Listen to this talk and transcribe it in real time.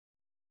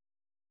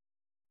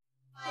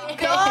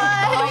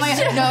Gosh. Oh my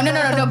God. No.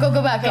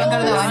 Go back. Go to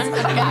the one.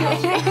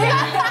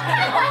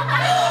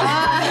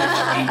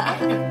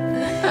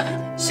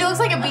 She looks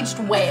like a beached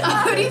whale.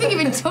 Who do you think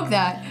even took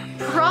that?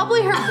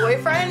 Probably her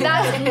boyfriend.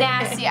 That's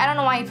nasty. I don't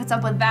know why he puts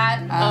up with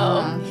that.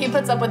 He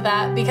puts up with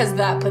that because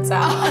that puts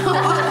out.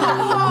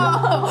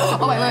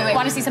 Oh, wait.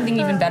 Want to see something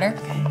even better?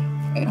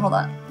 Wait, hold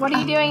on. What are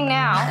you doing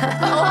now?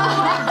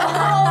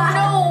 Oh,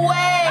 no way.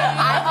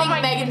 I think my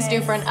Megan's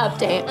due for an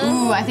update.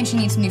 Ooh, I think she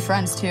needs some new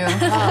friends, too.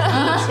 What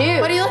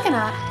are you looking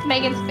at?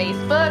 Megan's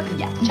Facebook.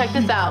 Yeah. Check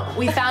this out.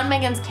 We found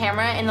Megan's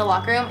camera in the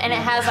locker room, and it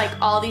has like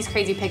all these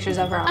crazy pictures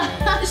of her on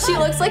it. She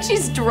looks like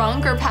she's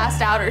drunk or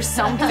passed out or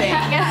something.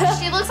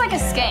 She looks like a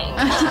skank.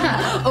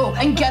 Oh,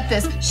 and get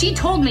this. She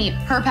told me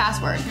her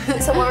password.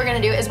 So what we're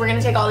gonna do is we're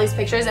gonna take all these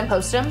pictures and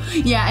post them.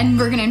 Yeah, and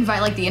we're gonna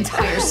invite like the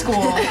entire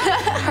school.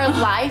 Her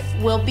life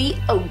will be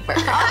over.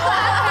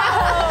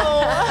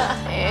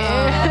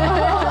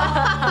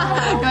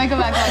 Go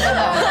back.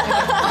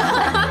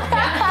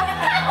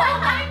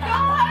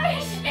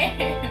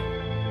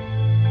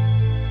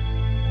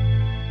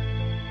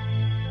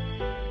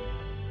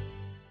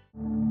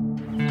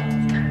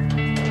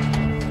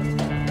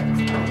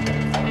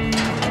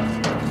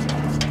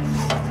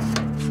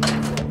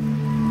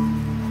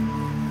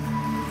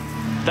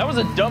 That was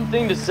a dumb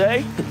thing to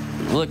say.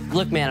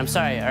 Look, man, I'm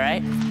sorry, all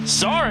right?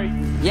 Sorry?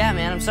 Yeah,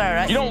 man, I'm sorry, all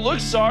right? You don't look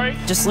sorry.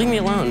 Just leave me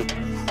alone.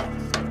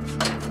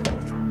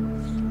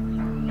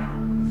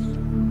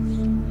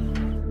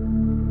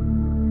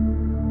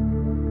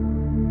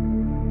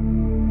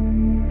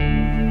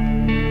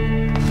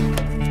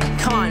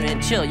 Come on,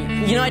 man, chill.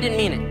 You know I didn't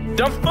mean it.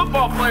 Dumb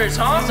football players,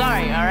 huh?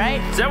 Sorry, all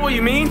right? Is that what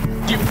you mean?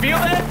 Do you feel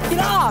that? Get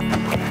off!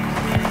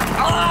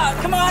 Ah,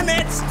 come on,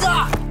 man,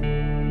 stop!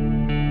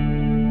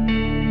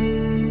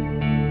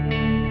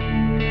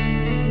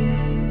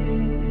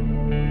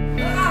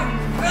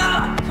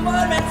 Come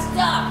on, man,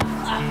 stop!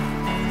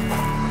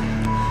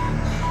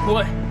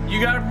 What? You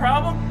got a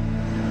problem?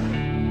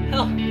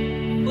 Help!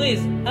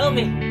 Please, help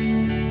me!